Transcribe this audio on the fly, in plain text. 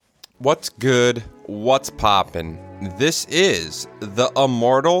What's good? What's poppin'? This is the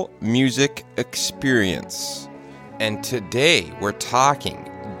Immortal Music Experience. And today we're talking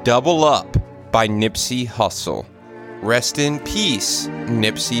Double Up by Nipsey Hussle. Rest in peace,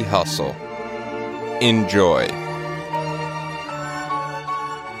 Nipsey Hussle. Enjoy.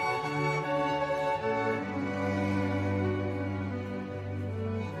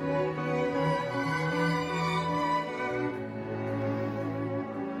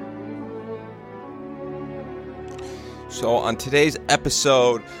 So on today's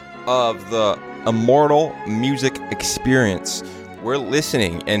episode of the Immortal Music Experience, we're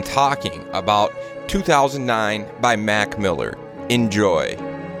listening and talking about 2009 by Mac Miller. Enjoy.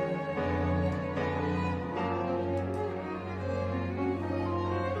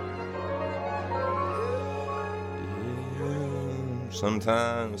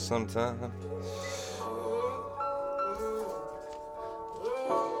 Sometimes.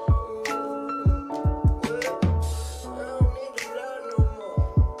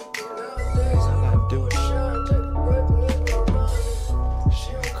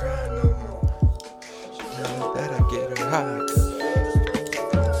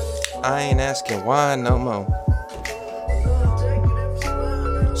 I ain't asking why no more.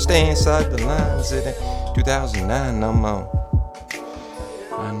 Stay inside the lines, it ain't 2009 no more.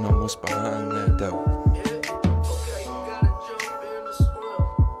 I know what's behind that door.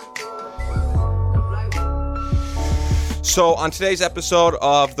 So on today's episode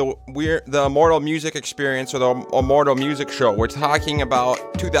of the Immortal Music Experience, or the Immortal Music Show, we're talking about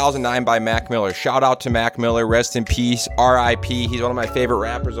 2009 by Mac Miller. Shout out to Mac Miller, rest in peace, R.I.P. He's one of my favorite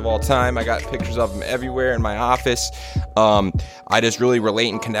rappers of all time. I got pictures of him everywhere in my office. I just really relate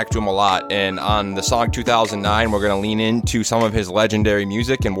and connect to him a lot. And on the song 2009, we're going to lean into some of his legendary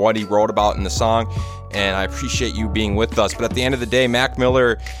music and what he wrote about in the song. And I appreciate you being with us. But at the end of the day, Mac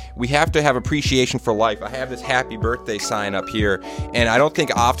Miller, we have to have appreciation for life. I have this happy birthday sign up here, and I don't think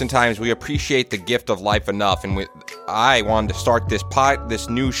oftentimes we appreciate the gift of life enough. And I wanted to start this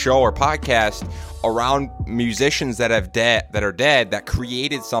new show or podcast around musicians that are dead, that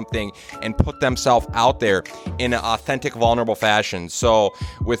created something and put themselves out there in an authentic, vulnerable fashion. So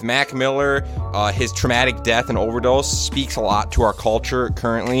with Mac Miller, his traumatic death and overdose speaks a lot to our culture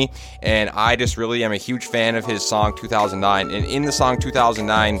currently, and I just really am a huge fan of his song 2009. And in the song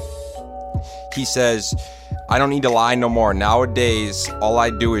 2009, he says, "I don't need to lie no more. Nowadays, all I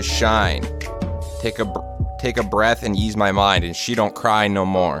do is shine. Take a breath and ease my mind, and she don't cry no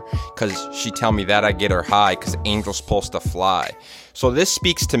more, cause she tell me that I get her high, cause angel's supposed to fly." So this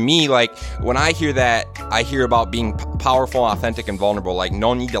speaks to me, like, when I hear that, I hear about being powerful, authentic, and vulnerable. Like,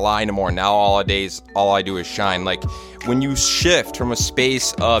 no need to lie no more. Now all I do is shine. Like, when you shift from a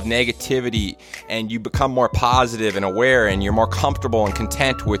space of negativity and you become more positive and aware, and you're more comfortable and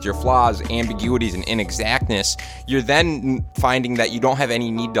content with your flaws, ambiguities, and inexactness, you're then finding that you don't have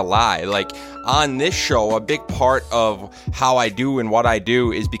any need to lie. Like, on this show, a big part of how I do and what I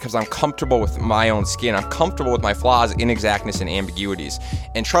do is because I'm comfortable with my own skin. I'm comfortable with my flaws, inexactness, and ambiguities.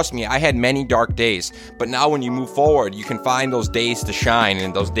 And trust me, I had many dark days, but now when you move forward, you can find those days to shine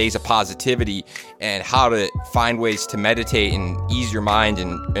and those days of positivity, and how to find ways to meditate and ease your mind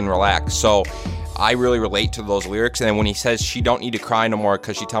and relax. So I really relate to those lyrics. And then when he says she don't need to cry no more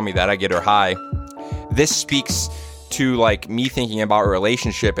because she tell me that I get her high, this speaks to like me thinking about a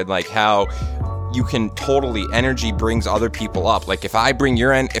relationship and like how you can energy brings other people up. Like if I bring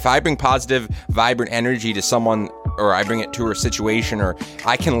positive, vibrant energy to someone, or I bring it to a situation, or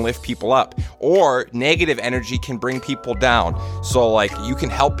I can lift people up, or negative energy can bring people down. So like you can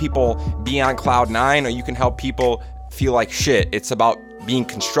help people be on cloud nine, or you can help people feel like shit. It's about being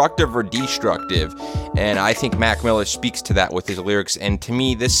constructive or destructive. And I think Mac Miller speaks to that with his lyrics. And to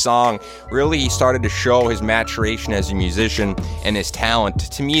me, this song really started to show his maturation as a musician and his talent.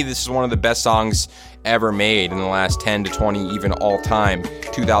 To me, this is one of the best songs ever made in the last 10 to 20, even all time,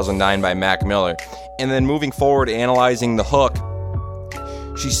 2009 by Mac Miller. And then moving forward, analyzing the hook,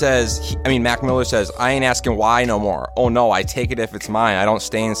 Mac Miller says, "I ain't asking why no more. Oh no, I take it if it's mine. I don't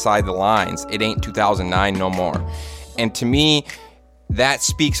stay inside the lines. It ain't 2009 no more." And to me, that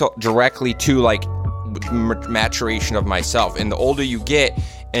speaks directly to like maturation of myself. And the older you get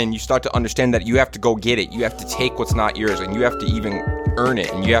and you start to understand that you have to go get it, you have to take what's not yours, and you have to even earn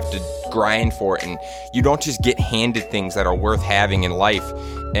it, and you have to grind for it, and you don't just get handed things that are worth having in life.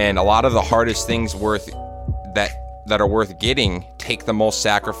 And a lot of the hardest things that are worth getting take the most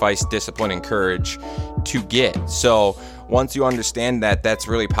sacrifice, discipline, and courage to get. So once you understand that, that's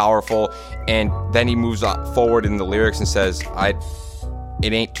really powerful. And then he moves forward in the lyrics and says,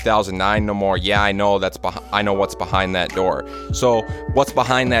 it ain't 2009 no more. Yeah, I know I know what's behind that door. So what's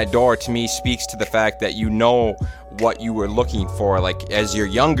behind that door to me speaks to the fact that you know what you were looking for. Like as you're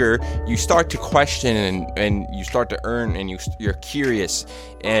younger, you start to question and you start to earn, and you're curious.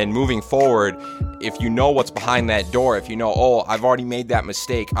 And moving forward, if you know what's behind that door, if you know, oh, I've already made that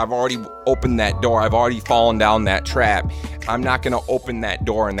mistake, I've already opened that door, I've already fallen down that trap, I'm not going to open that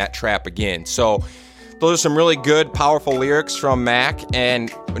door and that trap again. So those are some really good, powerful lyrics from Mac,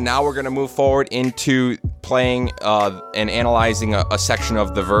 and now we're going to move forward into playing and analyzing a section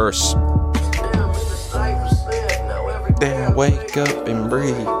of the verse. Then wake up and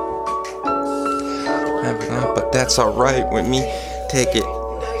breathe. But that's alright with me. Take it.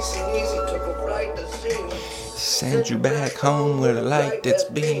 Send you back home with a light that's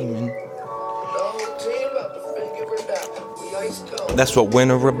beaming. That's what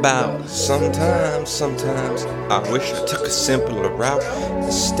winter about. Sometimes I wish I took a simpler route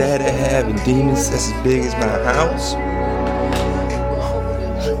instead of having demons that's as big as my house.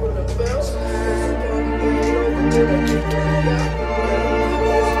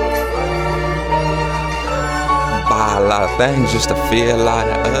 Buy a lot of things just to feel a lot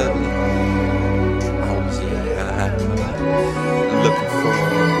of ugly. I was looking for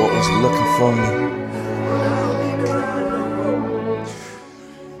what was looking for me.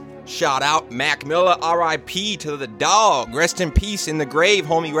 Shout out Mac Miller, R.I.P. to the dog. Rest in peace in the grave,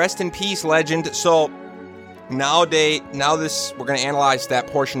 homie. Rest in peace, legend. So we're going to analyze that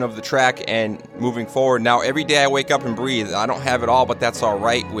portion of the track and moving forward. Now, every day I wake up and breathe. I don't have it all, but that's all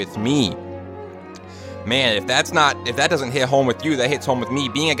right with me. Man, if that doesn't hit home with you, that hits home with me.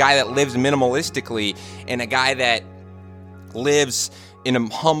 Being a guy that lives minimalistically and a guy that lives in a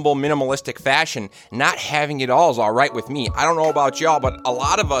humble, minimalistic fashion, not having it all is all right with me. I don't know about y'all, but a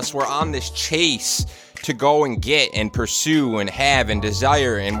lot of us were on this chase to go and get and pursue and have and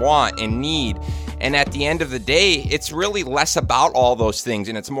desire and want and need. And at the end of the day, it's really less about all those things,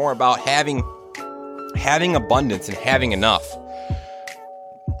 and it's more about having abundance and having enough.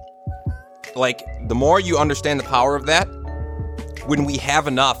 Like, the more you understand the power of that, when we have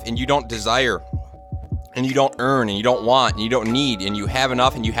enough and you don't desire and you don't earn and you don't want and you don't need, and you have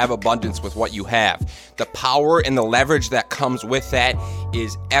enough and you have abundance with what you have, the power and the leverage that comes with that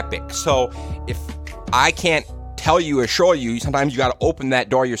is epic. So if I can't tell you or show you, sometimes you got to open that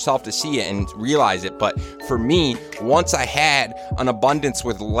door yourself to see it and realize it. But for me, once I had an abundance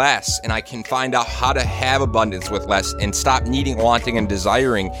with less, and I can find out how to have abundance with less and stop needing, wanting, and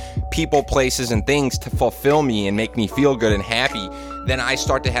desiring people, places, and things to fulfill me and make me feel good and happy, then I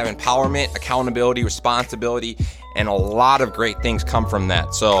start to have empowerment, accountability, responsibility, and a lot of great things come from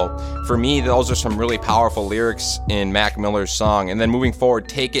that. So for me, those are some really powerful lyrics in Mac Miller's song. And then moving forward,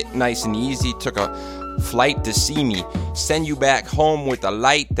 take it nice and easy. Took a flight to see me, send you back home with a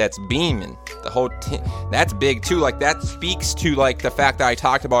light that's beaming. That's big too. Like, that speaks to like the fact that I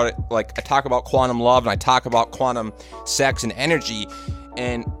talked about it. Like, I talk about quantum love and I talk about quantum sex and energy,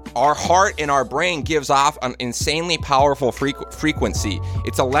 and our heart and our brain gives off an insanely powerful frequency.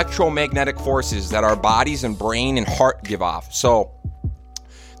 It's electromagnetic forces that our bodies and brain and heart give off. So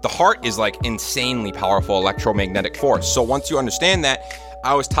the heart is like insanely powerful electromagnetic force. So once you understand that,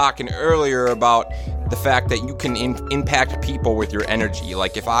 I was talking earlier about the fact that you can impact people with your energy.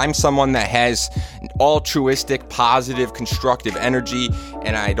 Like, if I'm someone that has altruistic, positive, constructive energy,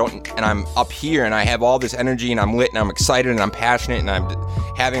 and I'm up here and I have all this energy and I'm lit and I'm excited and I'm passionate and I'm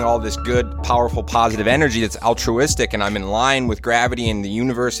having all this good, powerful, positive energy that's altruistic, and I'm in line with gravity and the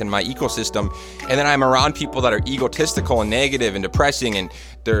universe and my ecosystem, and then I'm around people that are egotistical and negative and depressing and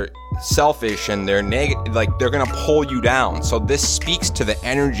they're selfish and they're negative, like, they're gonna pull you down. So this speaks to the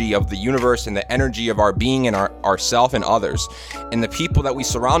energy of the universe and the energy of our being and ourself and others. And the people that we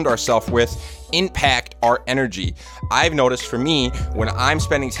surround ourselves with impact our energy. I've noticed for me, when I'm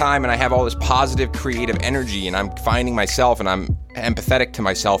spending time and I have all this positive, creative energy and I'm finding myself and I'm empathetic to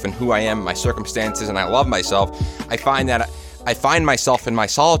myself and who I am, my circumstances, and I love myself, I find that I find myself in my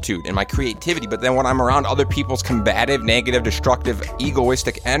solitude and my creativity. But then when I'm around other people's combative, negative, destructive,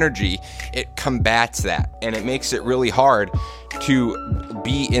 egoistic energy, it combats that, and it makes it really hard to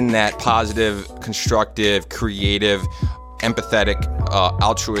be in that positive, constructive, creative, empathetic,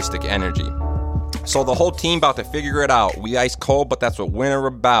 altruistic energy. So the whole team about to figure it out. We ice cold, but that's what winter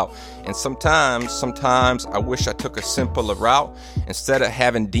about. And sometimes I wish I took a simpler route instead of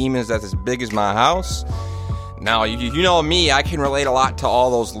having demons that's as big as my house. Now, you know me, I can relate a lot to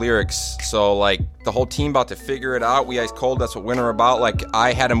all those lyrics. So, like, the whole team about to figure it out. We ice cold, that's what winter about. Like,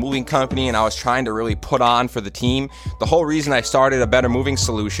 I had a moving company and I was trying to really put on for the team. The whole reason I started a Better Moving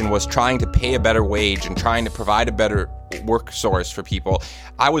Solution was trying to pay a better wage and trying to provide a better work source for people.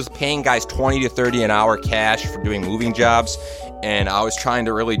 I was paying guys 20 to 30 an hour cash for doing moving jobs, and I was trying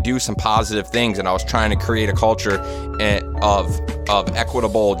to really do some positive things, and I was trying to create a culture of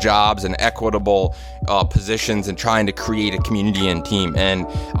equitable jobs and equitable positions, and trying to create a community and team, and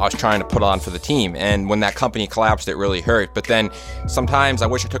I was trying to put on for the team. And when that company collapsed, it really hurt. But then sometimes I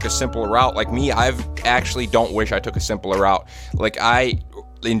wish I took a simpler route. Like me, I've actually don't wish I took a simpler route. Like, I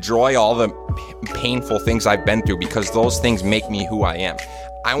enjoy all the painful things I've been through, because those things make me who I am.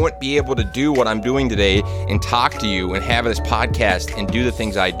 I wouldn't be able to do what I'm doing today and talk to you and have this podcast and do the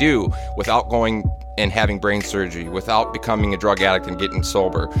things I do without going and having brain surgery, without becoming a drug addict and getting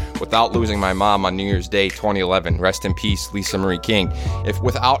sober, without losing my mom on New Year's Day 2011, rest in peace, Lisa Marie King,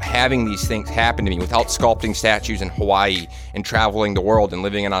 without having these things happen to me, without sculpting statues in Hawaii and traveling the world and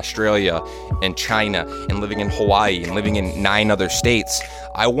living in Australia and China and living in Hawaii and living in 9 other states,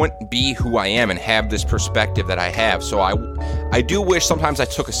 I wouldn't be who I am and have this perspective that I have. So I do wish sometimes I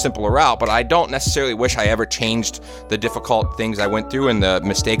took a simpler route, but I don't necessarily wish I ever changed the difficult things I went through and the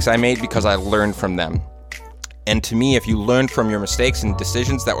mistakes I made, because I learned from them. And to me, if you learn from your mistakes and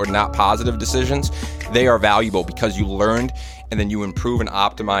decisions that were not positive decisions, they are valuable, because you learned and then you improve and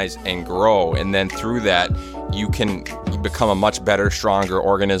optimize and grow. And then through that, you become a much better, stronger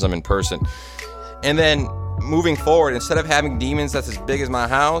organism and person. And then moving forward, instead of having demons that's as big as my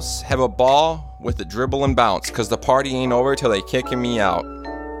house, have a ball with the dribble and bounce, because the party ain't over till they kicking me out.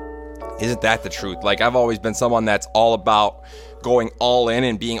 Isn't that the truth? Like, I've always been someone that's all about going all in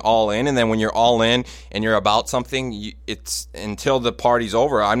and being all in, and then when you're all in and you're about something, it's until the party's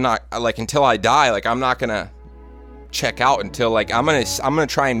over. I'm not, like, until I die, like, I'm not gonna check out until, like, I'm gonna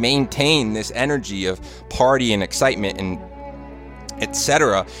try and maintain this energy of party and excitement and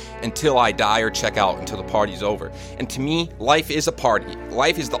etc. until I die or check out, until the party's over. And to me, life is a party.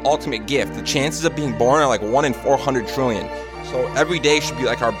 Life is the ultimate gift. The chances of being born are like 1 in 400 trillion. So every day should be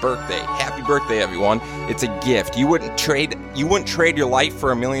like our birthday. Happy birthday, everyone. It's a gift. You wouldn't trade your life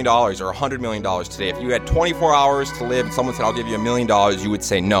for $1 million or $100 million today. If you had 24 hours to live and someone said, I'll give you $1 million, you would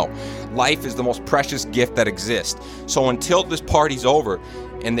say no. Life is the most precious gift that exists. So until this party's over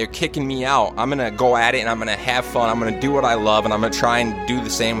and they're kicking me out, I'm going to go at it and I'm going to have fun. I'm going to do what I love, and I'm going to try and do the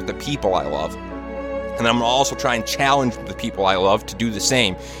same with the people I love. And I'm going to also try and challenge the people I love to do the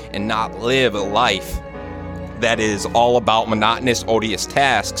same and not live a life that is all about monotonous, odious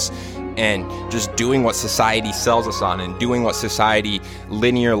tasks and just doing what society sells us on and doing what society,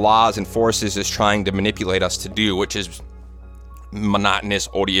 linear laws and forces is trying to manipulate us to do, which is monotonous,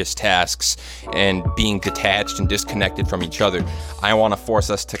 odious tasks and being detached and disconnected from each other. I want to force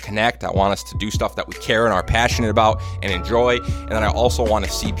us to connect. I want us to do stuff that we care and are passionate about and enjoy. And then I also want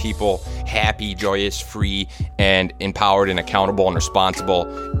to see people happy, joyous, free, and empowered and accountable and responsible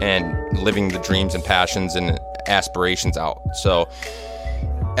and living the dreams and passions and aspirations out. So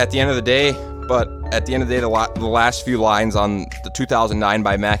at the end of the day, the last few lines on the 2009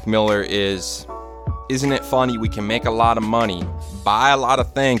 by Mac Miller is, isn't it funny we can make a lot of money, buy a lot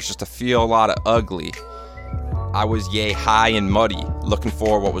of things just to feel a lot of ugly? I was yay high and muddy, looking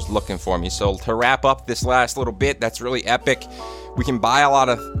for what was looking for me. So to wrap up this last little bit, that's really epic. We can buy a lot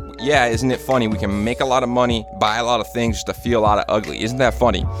of, isn't it funny? We can make a lot of money, buy a lot of things just to feel a lot of ugly. Isn't that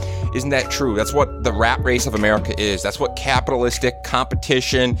funny? Isn't that true? That's what the rat race of America is. That's what capitalistic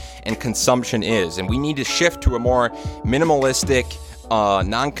competition and consumption is. And we need to shift to a more minimalistic,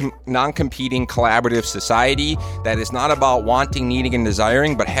 non-competing, collaborative society that is not about wanting, needing, and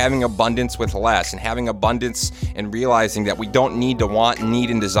desiring, but having abundance with less, and having abundance and realizing that we don't need to want, need,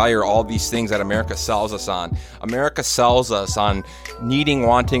 and desire all these things that America sells us on. America sells us on needing,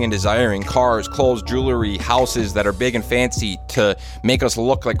 wanting, and desiring cars, clothes, jewelry, houses that are big and fancy to make us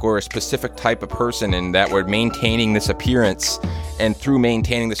look like we're a specific type of person and that we're maintaining this appearance. And through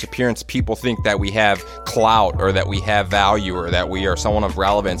maintaining this appearance, people think that we have clout or that we have value or that we are someone of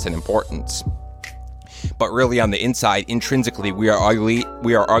relevance and importance. But really on the inside, intrinsically, we are ugly,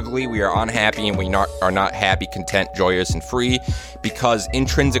 we are unhappy, and we are not happy, content, joyous, and free, because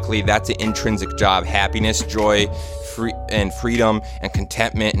intrinsically, that's an intrinsic job. Happiness, joy, freedom, and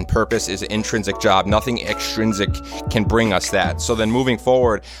contentment and purpose is an intrinsic job. Nothing extrinsic can bring us that. So then moving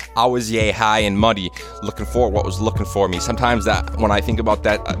forward, I was yay high and muddy, looking for what was looking for me. Sometimes that when I think about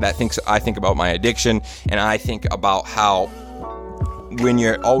I think about my addiction, and I think about how when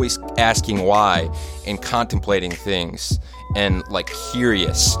you're always asking why and contemplating things and like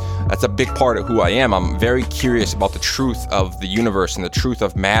curious, that's a big part of who I am. I'm very curious about the truth of the universe and the truth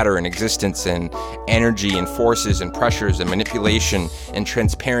of matter and existence and energy and forces and pressures and manipulation and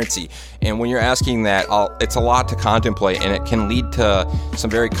transparency. And when you're asking that, it's a lot to contemplate, and it can lead to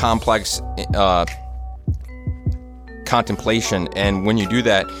some very complex contemplation. And when you do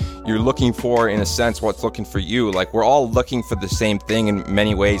that, you're looking for, in a sense, what's looking for you. Like, we're all looking for the same thing in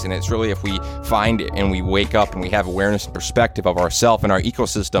many ways, and it's really, if we find it and we wake up and we have awareness and perspective of ourselves and our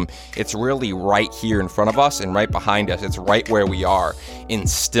ecosystem, it's really right here in front of us and right behind us. It's right where we are, in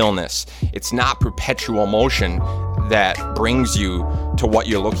stillness. It's not perpetual motion that brings you to what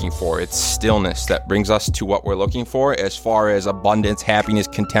you're looking for. It's stillness that brings us to what we're looking for, as far as abundance, happiness,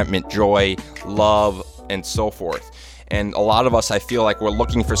 contentment, joy, love, and so forth. And a lot of us, I feel like we're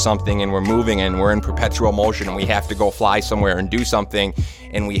looking for something and we're moving and we're in perpetual motion, and we have to go fly somewhere and do something,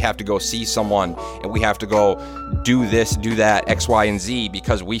 and we have to go see someone, and we have to go do this, do that, X, Y, and Z,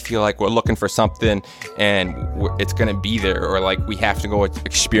 because we feel like we're looking for something and it's going to be there, or like we have to go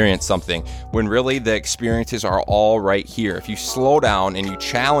experience something, when really the experiences are all right here. If you slow down and you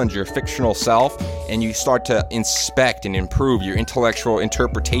challenge your fictional self and you start to inspect and improve your intellectual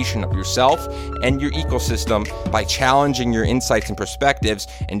interpretation of yourself and your ecosystem by challenging your insights and perspectives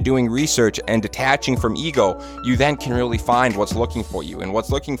and doing research and detaching from ego, you then can really find what's looking for you. And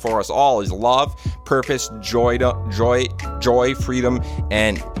what's looking for us all is love, purpose, joy, freedom,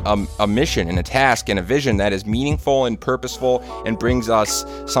 and a mission and a task and a vision that is meaningful and purposeful and brings us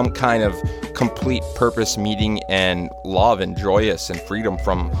some kind of complete purpose, meaning, and love and joyous and freedom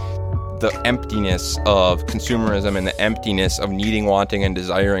from the emptiness of consumerism and the emptiness of needing, wanting, and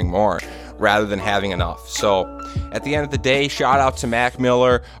desiring more, rather than having enough. So at the end of the day, shout out to Mac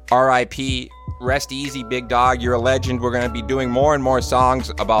Miller, RIP, rest easy, big dog, you're a legend. We're going to be doing more and more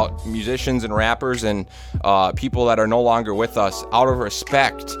songs about musicians and rappers and people that are no longer with us, out of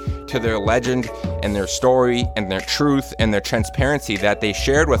respect to their legend and their story and their truth and their transparency that they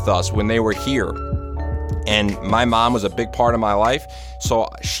shared with us when they were here. And my mom was a big part of my life, so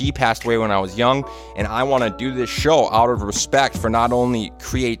she passed away when I was young, and I want to do this show out of respect for not only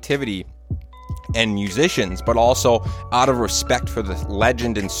creativity and musicians, but also out of respect for the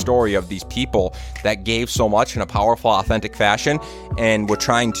legend and story of these people that gave so much in a powerful, authentic fashion, and we're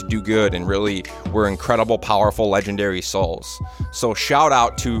trying to do good, and really we're incredible, powerful, legendary souls. So shout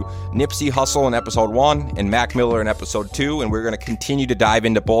out to Nipsey Hussle in episode 1 and Mac Miller in episode 2, and we're going to continue to dive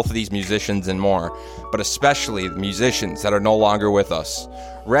into both of these musicians and more, but especially the musicians that are no longer with us.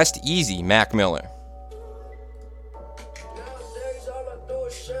 Rest easy, Mac Miller.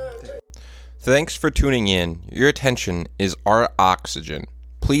 Thanks for tuning in. Your attention is our oxygen.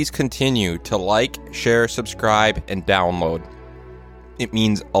 Please continue to like, share, subscribe, and download. It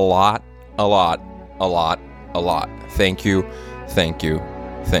means a lot, a lot, a lot, a lot. Thank you, thank you,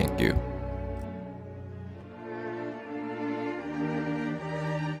 thank you.